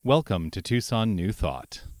Welcome to Tucson New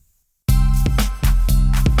Thought.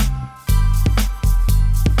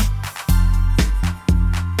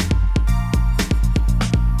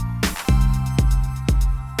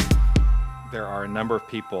 There are a number of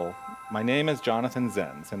people, my name is Jonathan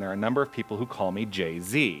Zenz, and there are a number of people who call me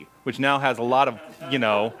Jay-Z, which now has a lot of,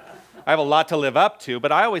 I have a lot to live up to,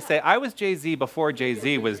 but I always say I was Jay-Z before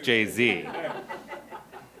Jay-Z was Jay-Z.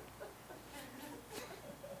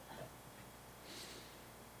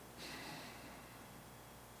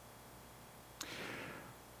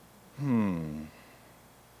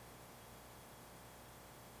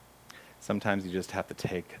 Sometimes you just have to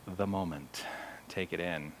take the moment, take it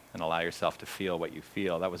in, and allow yourself to feel what you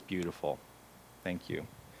feel. That was beautiful. Thank you.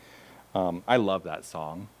 I love that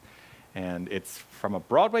song, and it's from a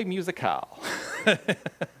Broadway musicale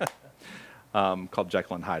called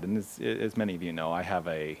Jekyll and Hyde. And as many of you know, I have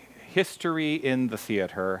a history in the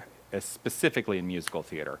theater, specifically in musical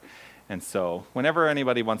theater. And so whenever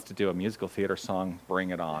anybody wants to do a musical theater song,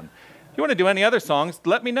 bring it on. If you want to do any other songs,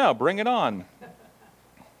 let me know. Bring it on.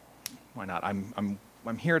 Why not? I'm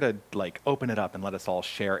here to open it up and let us all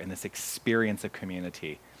share in this experience of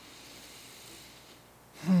community.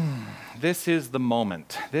 This is the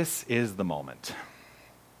moment. This is the moment.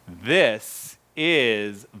 This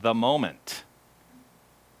is the moment.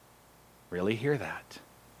 Really hear that?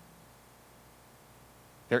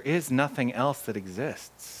 There is nothing else that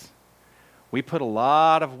exists. We put a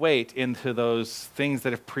lot of weight into those things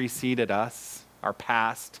that have preceded us, our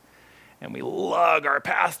past, and we lug our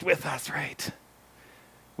past with us, right?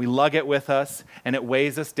 We lug it with us, and it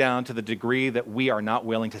weighs us down to the degree that we are not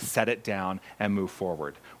willing to set it down and move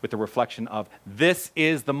forward with the reflection of this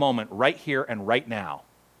is the moment right here and right now.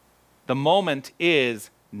 The moment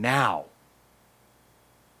is now.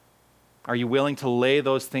 Are you willing to lay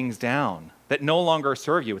those things down that no longer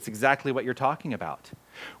serve you? It's exactly what you're talking about.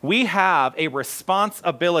 We have a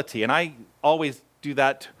responsibility, and I always do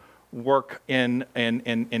that work in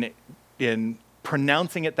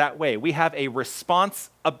pronouncing it that way. We have a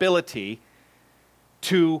responsibility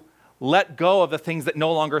to let go of the things that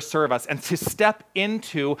no longer serve us and to step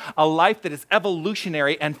into a life that is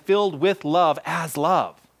evolutionary and filled with love as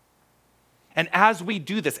love. And as we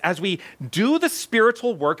do this, as we do the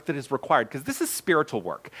spiritual work that is required, because this is spiritual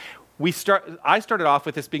work, I started off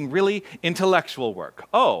with this being really intellectual work.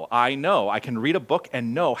 Oh, I know, I can read a book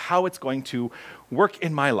and know how it's going to work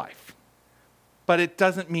in my life. But it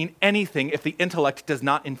doesn't mean anything if the intellect does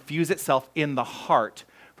not infuse itself in the heart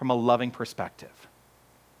from a loving perspective.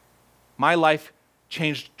 My life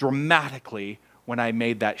changed dramatically when I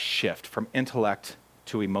made that shift from intellect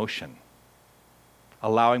to emotion,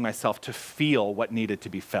 allowing myself to feel what needed to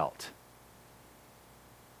be felt.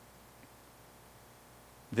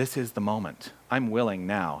 This is the moment. I'm willing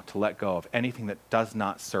now to let go of anything that does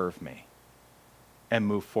not serve me and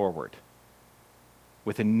move forward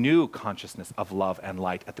with a new consciousness of love and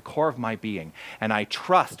light at the core of my being. And I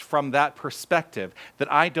trust from that perspective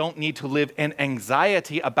that I don't need to live in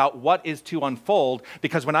anxiety about what is to unfold,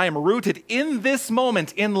 because when I am rooted in this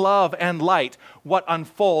moment in love and light, what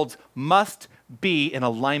unfolds must be in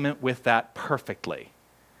alignment with that perfectly.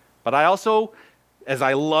 But I also, as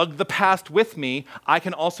I lug the past with me, I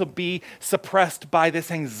can also be suppressed by this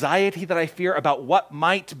anxiety that I fear about what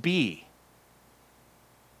might be.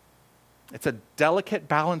 It's a delicate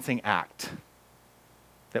balancing act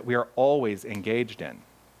that we are always engaged in.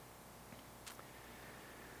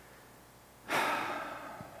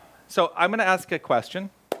 So I'm going to ask a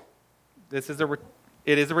question. It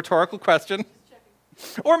is a rhetorical question.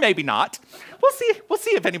 Or maybe not. We'll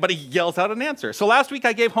see if anybody yells out an answer. So last week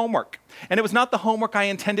I gave homework. And it was not the homework I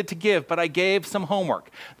intended to give, but I gave some homework.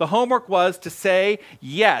 The homework was to say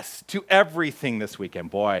yes to everything this weekend.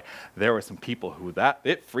 Boy, there were some people who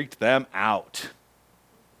it freaked them out.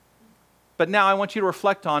 But now I want you to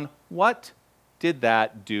reflect on, what did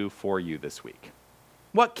that do for you this week?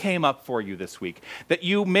 What came up for you this week that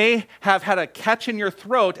you may have had a catch in your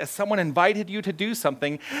throat as someone invited you to do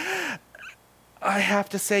something? I have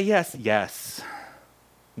to say yes. Yes.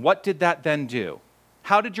 What did that then do?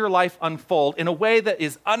 How did your life unfold in a way that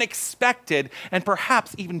is unexpected and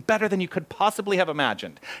perhaps even better than you could possibly have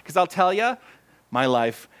imagined? Because I'll tell you, my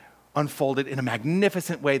life unfolded in a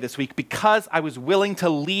magnificent way this week because I was willing to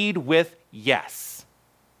lead with yes.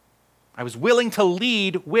 I was willing to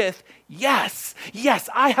lead with yes. Yes,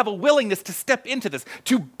 I have a willingness to step into this,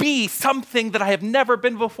 to be something that I have never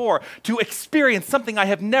been before, to experience something I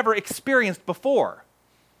have never experienced before.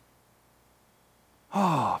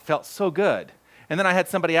 Oh, felt so good. And then I had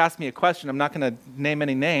somebody ask me a question. I'm not going to name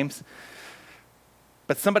any names,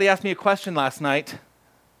 but somebody asked me a question last night, and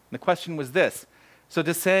the question was this: So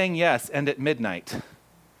does saying yes end at midnight?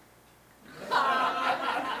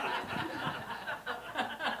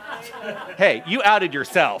 Hey, you outed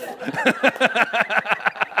yourself.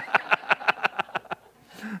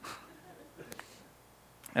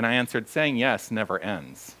 And I answered, saying yes never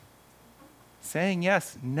ends. Saying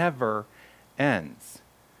yes never ends.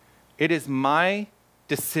 It is my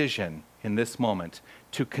decision in this moment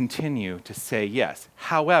to continue to say yes.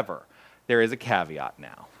 However, there is a caveat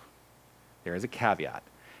now. There is a caveat,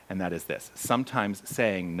 and that is this. Sometimes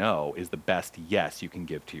saying no is the best yes you can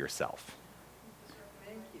give to yourself.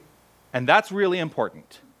 And that's really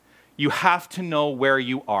important. You have to know where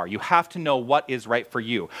you are. You have to know what is right for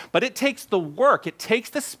you. But it takes the work, it takes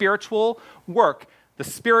the spiritual work, the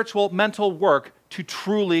spiritual mental work to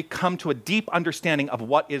truly come to a deep understanding of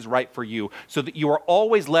what is right for you so that you are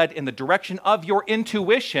always led in the direction of your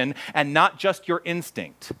intuition and not just your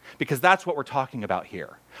instinct. Because that's what we're talking about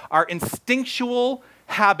here. Our instinctual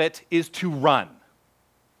habit is to run.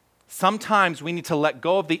 Sometimes we need to let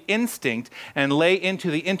go of the instinct and lay into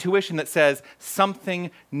the intuition that says something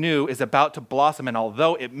new is about to blossom. And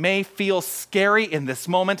although it may feel scary in this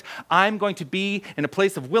moment, I'm going to be in a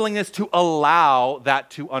place of willingness to allow that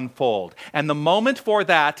to unfold. And the moment for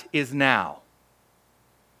that is now.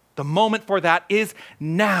 The moment for that is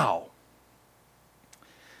now.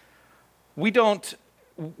 We don't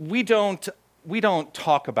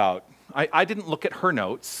talk about, I didn't look at her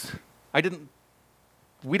notes.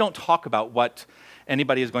 We don't talk about what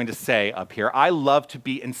anybody is going to say up here. I love to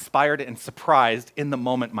be inspired and surprised in the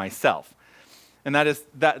moment myself. And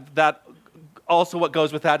that also what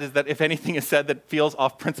goes with that is that if anything is said that feels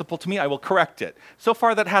off principle to me, I will correct it. So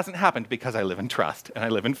far that hasn't happened because I live in trust and I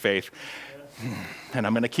live in faith. And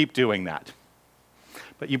I'm going to keep doing that.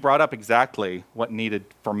 But you brought up exactly what needed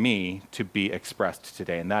for me to be expressed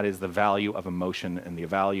today, and that is the value of emotion and the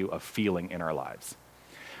value of feeling in our lives.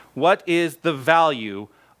 What is the value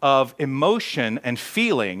of emotion and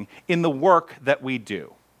feeling in the work that we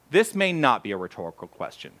do? This may not be a rhetorical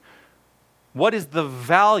question. What is the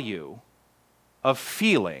value of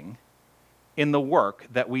feeling in the work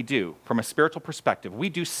that we do from a spiritual perspective? We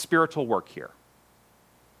do spiritual work here.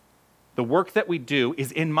 The work that we do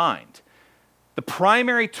is in mind. The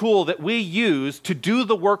primary tool that we use to do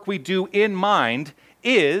the work we do in mind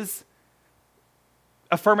is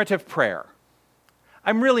affirmative prayer.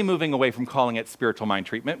 I'm really moving away from calling it spiritual mind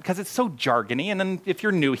treatment because it's so jargony, and then if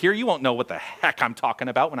you're new here, you won't know what the heck I'm talking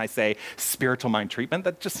about when I say spiritual mind treatment.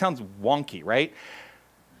 That just sounds wonky, right?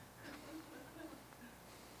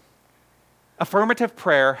 Affirmative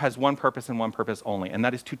prayer has one purpose and one purpose only, and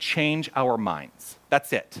that is to change our minds.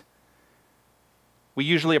 That's it. We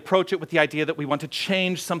usually approach it with the idea that we want to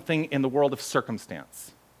change something in the world of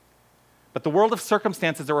circumstance. But the world of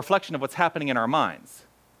circumstance is a reflection of what's happening in our minds.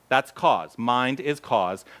 That's cause. Mind is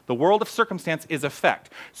cause. The world of circumstance is effect.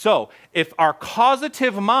 So if our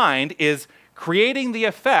causative mind is creating the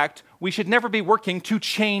effect, we should never be working to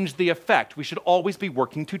change the effect. We should always be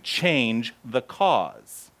working to change the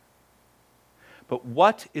cause. But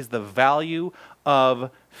what is the value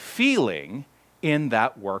of feeling in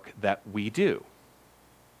that work that we do?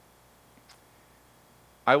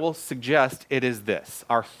 I will suggest it is this: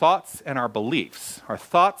 our thoughts and our beliefs. Our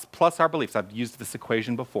thoughts plus our beliefs. I've used this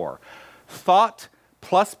equation before. Thought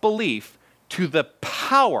plus belief to the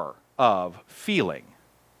power of feeling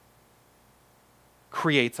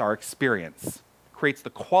creates our experience, creates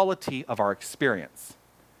the quality of our experience.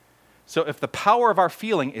 So if the power of our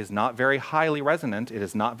feeling is not very highly resonant, it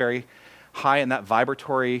is not very high in that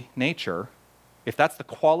vibratory nature, if that's the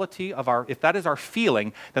quality of if that is our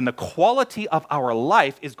feeling, then the quality of our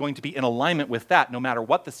life is going to be in alignment with that, no matter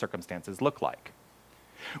what the circumstances look like.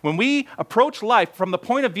 When we approach life from the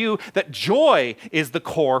point of view that joy is the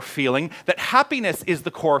core feeling, that happiness is the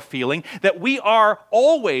core feeling, that we are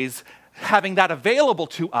always having that available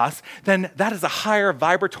to us, then that is a higher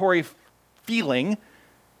vibratory feeling.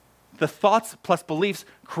 The thoughts plus beliefs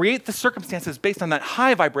create the circumstances based on that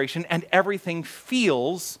high vibration, and everything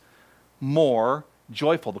feels more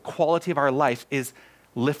joyful. The quality of our life is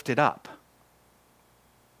lifted up.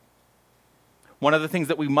 One of the things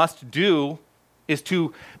that we must do is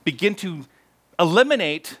to begin to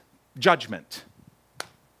eliminate judgment,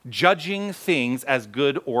 judging things as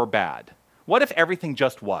good or bad. What if everything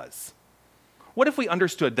just was? What if we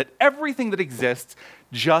understood that everything that exists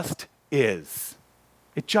just is?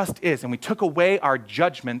 It just is, and we took away our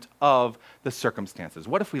judgment of the circumstances.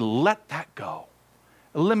 What if we let that go?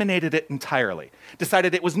 Eliminated it entirely,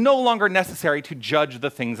 decided it was no longer necessary to judge the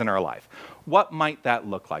things in our life. What might that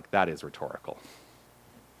look like? That is rhetorical.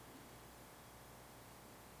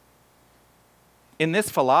 In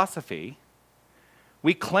this philosophy,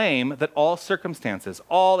 We claim that all circumstances,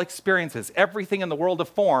 all experiences, everything in the world of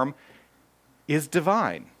form is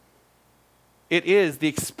divine. It is the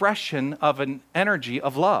expression of an energy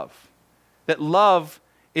of love. That love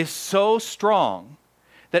is so strong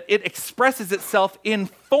that it expresses itself in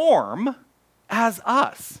form as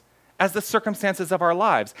us, as the circumstances of our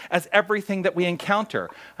lives, as everything that we encounter.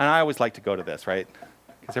 And I always like to go to this, right?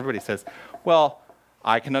 Because everybody says, well,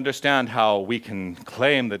 I can understand how we can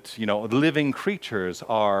claim that, living creatures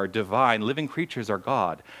are divine, living creatures are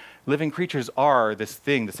God. Living creatures are this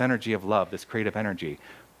thing, this energy of love, this creative energy.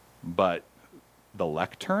 But the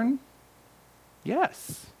lectern?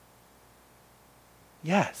 Yes.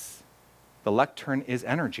 Yes. The lectern is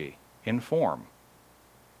energy in form.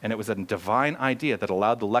 And it was a divine idea that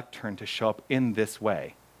allowed the lectern to show up in this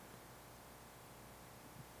way.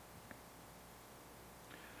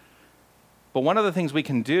 But one of the things we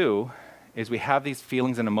can do is we have these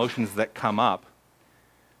feelings and emotions that come up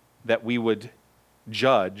that we would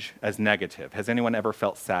judge as negative. Has anyone ever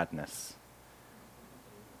felt sadness?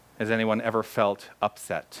 Has anyone ever felt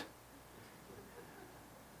upset?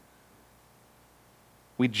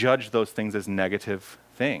 We judge those things as negative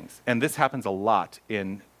things. And this happens a lot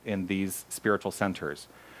in these spiritual centers,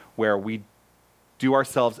 where we do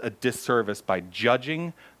ourselves a disservice by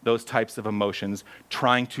judging those types of emotions,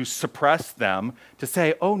 trying to suppress them, to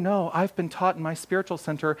say, oh no, I've been taught in my spiritual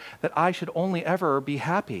center that I should only ever be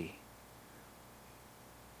happy.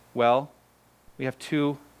 Well, we have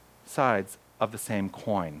two sides of the same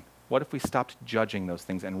coin. What if we stopped judging those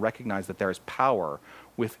things and recognize that there is power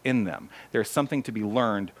within them? There's something to be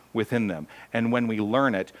learned within them. And when we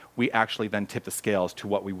learn it, we actually then tip the scales to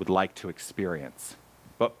what we would like to experience.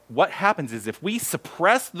 But what happens is if we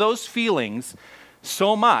suppress those feelings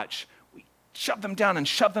so much, we shove them down and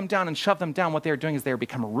shove them down and shove them down, what they're doing is they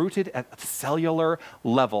become rooted at a cellular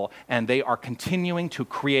level, and they are continuing to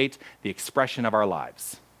create the expression of our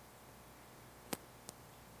lives.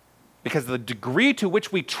 Because the degree to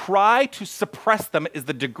which we try to suppress them is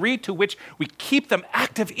the degree to which we keep them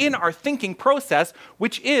active in our thinking process,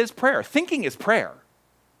 which is prayer. Thinking is prayer.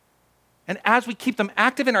 And as we keep them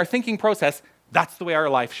active in our thinking process, that's the way our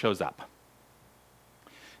life shows up.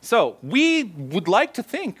 So we would like to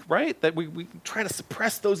think, right, that we try to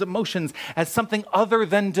suppress those emotions as something other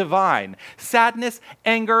than divine. Sadness,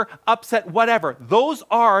 anger, upset, whatever. Those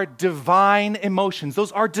are divine emotions.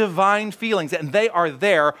 Those are divine feelings, and they are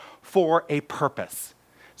there for a purpose.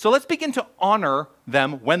 So let's begin to honor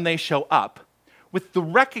them when they show up, with the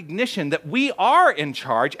recognition that we are in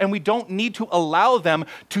charge and we don't need to allow them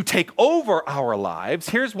to take over our lives.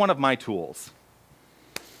 Here's one of my tools.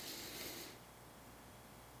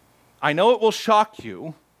 I know it will shock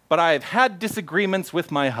you, but I have had disagreements with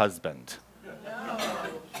my husband. No.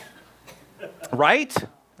 Right?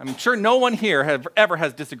 I'm sure no one here ever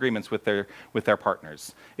has disagreements with their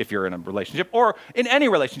partners, if you're in a relationship, or in any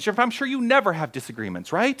relationship. I'm sure you never have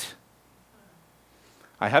disagreements, right?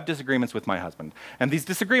 I have disagreements with my husband, and these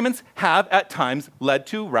disagreements have at times led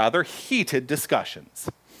to rather heated discussions.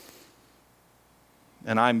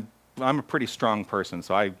 And I'm a pretty strong person,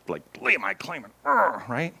 so I lay my claim and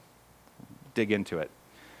right? Dig into it.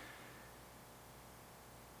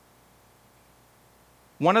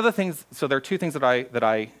 One of the things, so there are two things that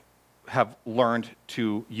I have learned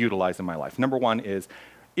to utilize in my life. Number one is,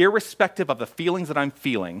 irrespective of the feelings that I'm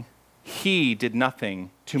feeling, he did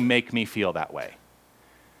nothing to make me feel that way.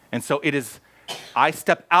 And so I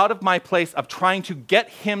step out of my place of trying to get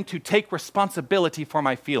him to take responsibility for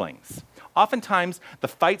my feelings. Oftentimes, the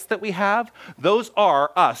fights that we have, those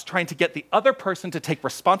are us trying to get the other person to take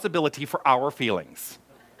responsibility for our feelings.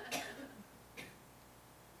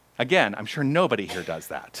 Again, I'm sure nobody here does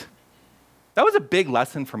that. That was a big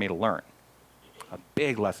lesson for me to learn. A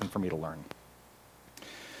big lesson for me to learn.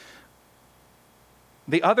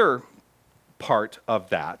 The other part of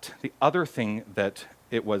that, the other thing that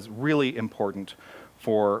it was really important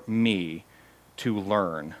for me to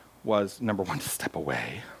learn was, number one, to step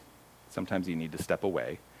away. Sometimes you need to step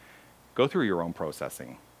away. Go through your own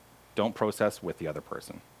processing. Don't process with the other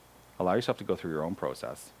person. Allow yourself to go through your own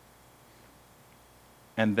process.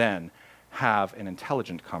 And then have an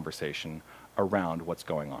intelligent conversation around what's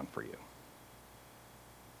going on for you.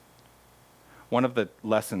 One of the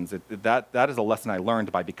lessons, that is a lesson I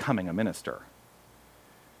learned by becoming a minister.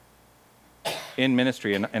 In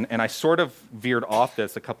ministry, and I sort of veered off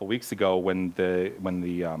this a couple weeks ago when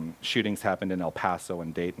the shootings happened in El Paso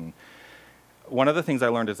and Dayton. One of the things I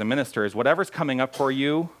learned as a minister is whatever's coming up for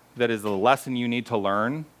you that is a lesson you need to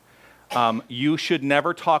learn, you should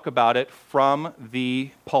never talk about it from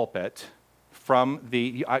the pulpit,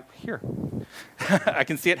 here. I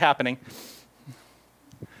can see it happening.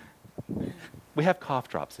 We have cough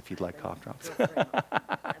drops if you'd like cough drops.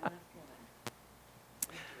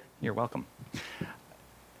 You're welcome.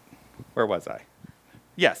 Where was I?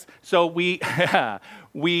 Yes. So we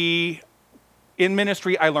in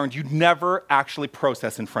ministry, I learned you never actually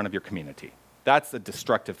process in front of your community. That's a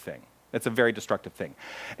destructive thing. That's a very destructive thing.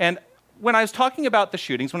 And when I was talking about the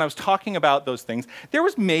shootings, when I was talking about those things, there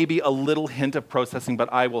was maybe a little hint of processing,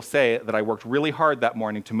 but I will say that I worked really hard that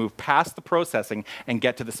morning to move past the processing and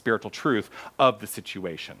get to the spiritual truth of the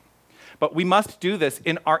situation. But we must do this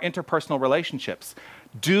in our interpersonal relationships.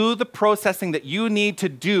 Do the processing that you need to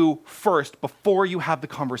do first before you have the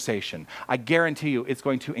conversation. I guarantee you it's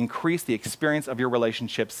going to increase the experience of your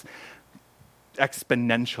relationships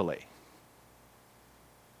exponentially.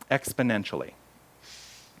 Exponentially.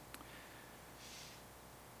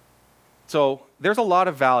 So there's a lot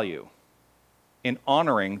of value in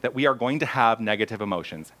honoring that we are going to have negative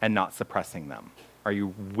emotions and not suppressing them. Are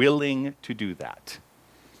you willing to do that?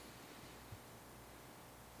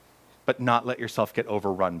 But not let yourself get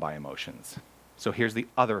overrun by emotions. So here's the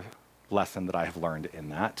other lesson that I have learned in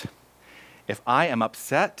that. If I am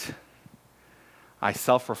upset, I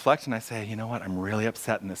self-reflect and I say, you know what, I'm really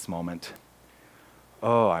upset in this moment.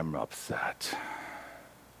 Oh, I'm upset.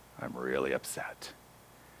 I'm really upset.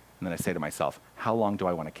 And then I say to myself, how long do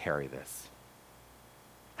I want to carry this?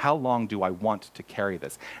 How long do I want to carry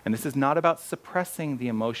this? And this is not about suppressing the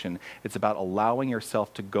emotion. It's about allowing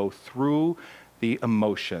yourself to go through the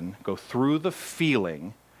emotion, go through the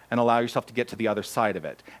feeling, and allow yourself to get to the other side of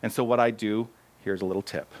it. And so what I do, here's a little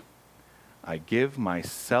tip. I give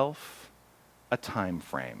myself a time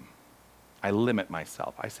frame. I limit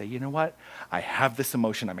myself. I say, you know what? I have this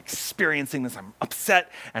emotion. I'm experiencing this. I'm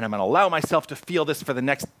upset, and I'm going to allow myself to feel this for the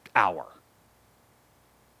next hour.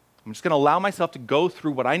 I'm just going to allow myself to go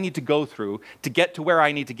through what I need to go through to get to where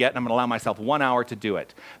I need to get, and I'm going to allow myself 1 hour to do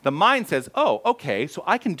it. The mind says, oh, okay, so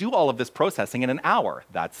I can do all of this processing in an hour.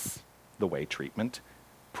 That's the way treatment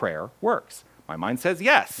prayer works. My mind says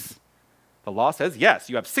yes. The law says yes.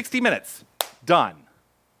 You have 60 minutes. Done.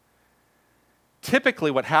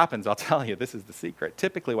 Typically what happens, I'll tell you, this is the secret.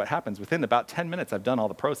 Typically what happens, within about 10 minutes, I've done all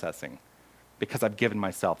the processing because I've given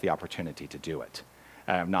myself the opportunity to do it.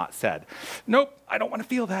 I have not said, nope, I don't want to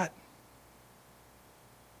feel that.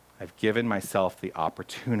 I've given myself the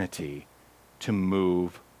opportunity to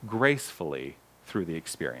move gracefully through the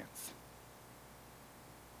experience.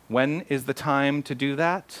 When is the time to do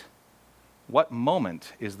that? What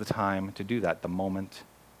moment is the time to do that? The moment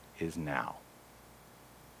is now.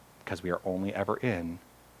 Because we are only ever in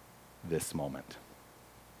this moment.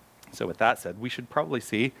 So with that said, we should probably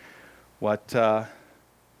see what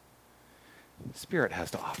Spirit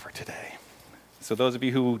has to offer today. So those of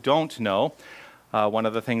you who don't know, one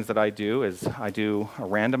of the things that I do is I do a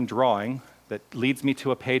random drawing that leads me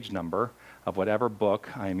to a page number of whatever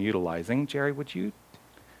book I am utilizing. Jerry, would you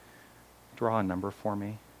draw a number for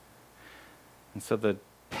me? And so the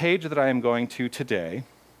page that I am going to today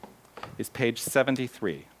is page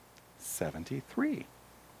 73. 73.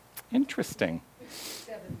 Interesting.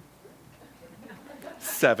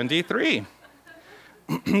 73.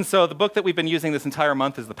 So the book that we've been using this entire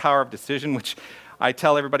month is The Power of Decision, which I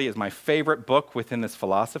tell everybody is my favorite book within this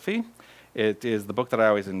philosophy. It is the book that I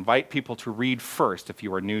always invite people to read first if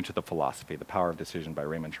you are new to the philosophy, The Power of Decision by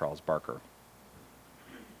Raymond Charles Barker.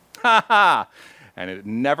 Ha ha! And it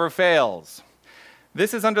never fails.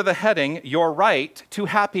 This is under the heading, Your Right to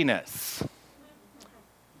Happiness.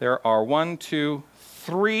 There are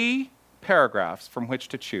 3 paragraphs from which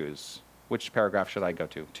to choose. Which paragraph should I go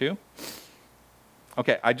to? 2?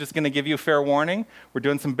 Okay, I'm just going to give you a fair warning. We're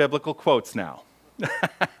doing some biblical quotes now.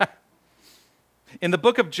 In the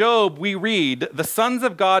book of Job, we read, the sons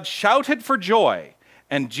of God shouted for joy,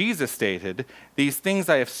 and Jesus stated, these things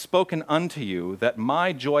I have spoken unto you, that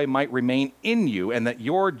my joy might remain in you, and that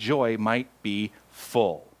your joy might be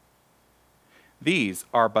full. These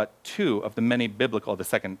are but 2 of the many biblical, the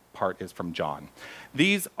second part is from John.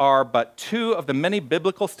 These are but 2 of the many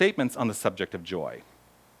biblical statements on the subject of joy.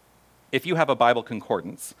 If you have a Bible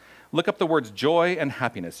concordance, look up the words joy and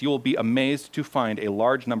happiness. You will be amazed to find a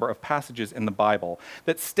large number of passages in the Bible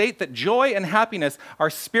that state that joy and happiness are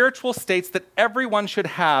spiritual states that everyone should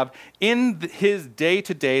have in his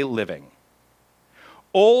day-to-day living.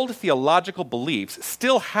 Old theological beliefs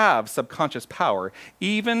still have subconscious power,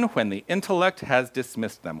 even when the intellect has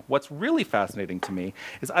dismissed them. What's really fascinating to me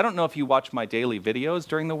is I don't know if you watch my daily videos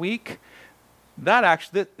during the week.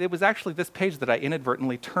 It was actually this page that I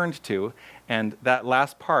inadvertently turned to, and that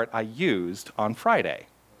last part I used on Friday.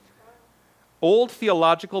 Old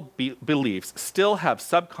theological beliefs still have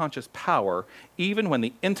subconscious power, even when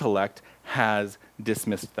the intellect has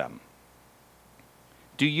dismissed them.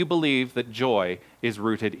 Do you believe that joy is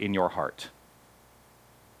rooted in your heart?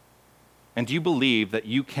 And do you believe that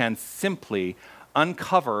you can simply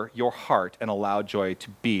uncover your heart and allow joy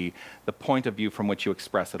to be the point of view from which you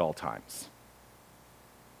express at all times?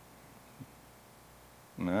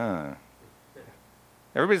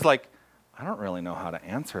 Everybody's like, I don't really know how to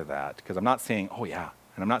answer that, because I'm not saying, oh yeah,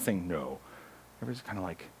 and I'm not saying no. Everybody's kind of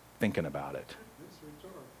like thinking about it.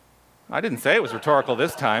 I didn't say it was rhetorical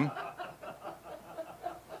this time.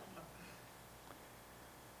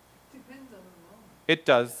 It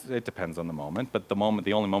does. It depends on the moment, but the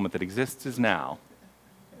only moment that exists is now.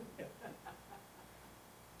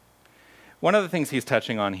 One of the things he's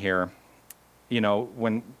touching on here,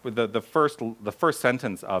 when the first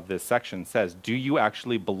sentence of this section says, "Do you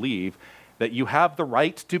actually believe that you have the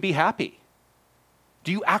right to be happy?"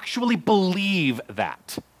 Do you actually believe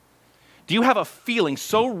that? Do you have a feeling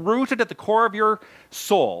so rooted at the core of your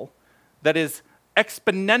soul that is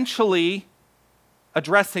exponentially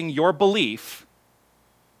addressing your belief?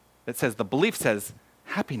 The belief says,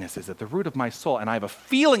 happiness is at the root of my soul, and I have a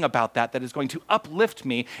feeling about that is going to uplift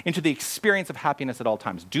me into the experience of happiness at all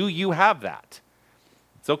times. Do you have that?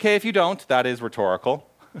 It's okay if you don't. That is rhetorical.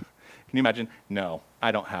 Can you imagine? No,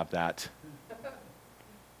 I don't have that.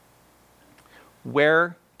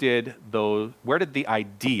 Where did the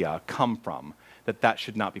idea come from that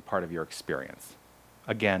should not be part of your experience?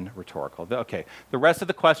 Again, rhetorical. Okay, the rest of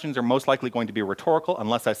the questions are most likely going to be rhetorical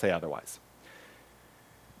unless I say otherwise.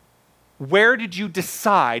 Where did you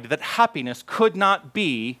decide that happiness could not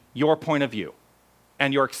be your point of view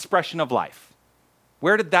and your expression of life?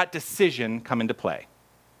 Where did that decision come into play?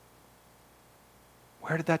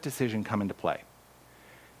 Where did that decision come into play?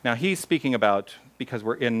 Now, he's speaking about, because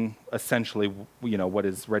we're in essentially, what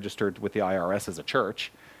is registered with the IRS as a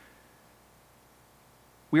church,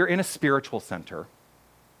 we're in a spiritual center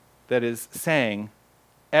that is saying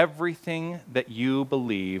everything that you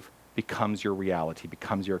believe becomes your reality,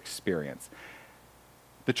 becomes your experience.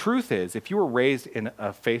 The truth is, if you were raised in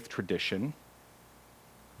a faith tradition,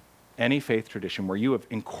 any faith tradition where you have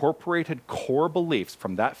incorporated core beliefs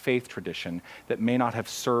from that faith tradition that may not have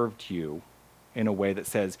served you in a way that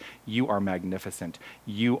says, you are magnificent,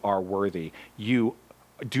 you are worthy, you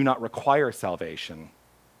do not require salvation.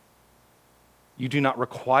 You do not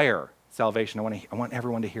require salvation. I want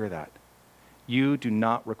everyone to hear that. You do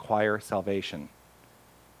not require salvation.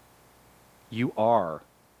 You are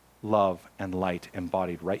love and light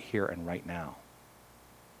embodied right here and right now.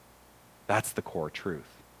 That's the core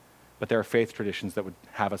truth. But there are faith traditions that would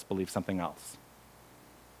have us believe something else.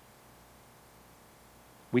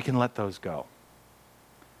 We can let those go.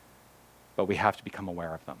 But we have to become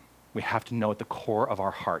aware of them. We have to know at the core of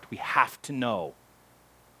our heart. We have to know.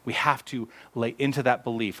 We have to lay into that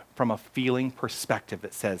belief from a feeling perspective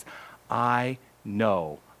that says, I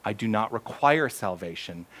know I do not require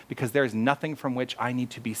salvation because there is nothing from which I need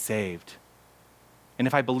to be saved. And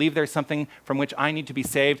if I believe there's something from which I need to be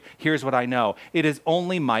saved, here's what I know. It is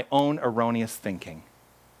only my own erroneous thinking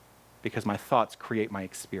because my thoughts create my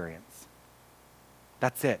experience.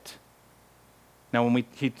 That's it. Now, when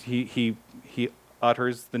he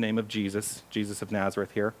utters the name of Jesus, Jesus of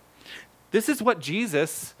Nazareth here, this is what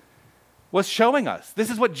Jesus was showing us. This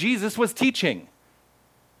is what Jesus was teaching.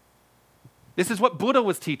 This is what Buddha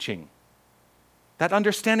was teaching. That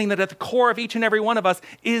understanding that at the core of each and every one of us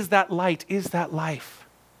is that light, is that life.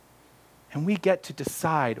 And we get to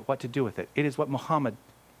decide what to do with it. It is what Muhammad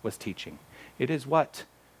was teaching. It is what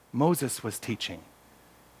Moses was teaching.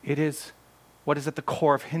 It is what is at the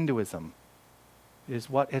core of Hinduism. It is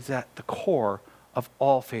what is at the core of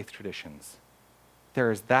all faith traditions.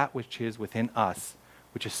 There is that which is within us,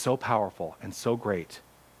 which is so powerful and so great,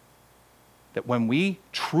 that when we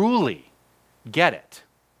truly get it,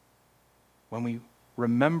 when we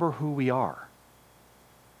remember who we are,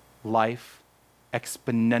 life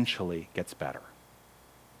exponentially gets better.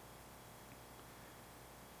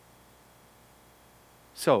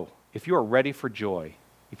 So, if you are ready for joy,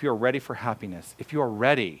 if you are ready for happiness, if you are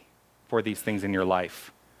ready for these things in your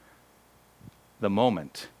life, the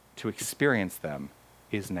moment to experience them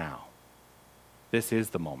is now. This is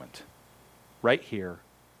the moment. Right here,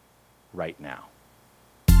 right now.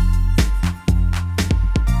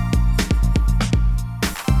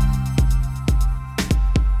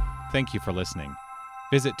 Thank you for listening.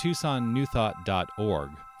 Visit TucsonNewThought.org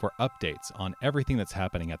for updates on everything that's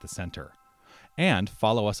happening at the center. And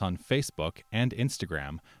follow us on Facebook and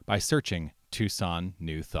Instagram by searching Tucson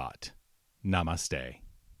New Thought. Namaste.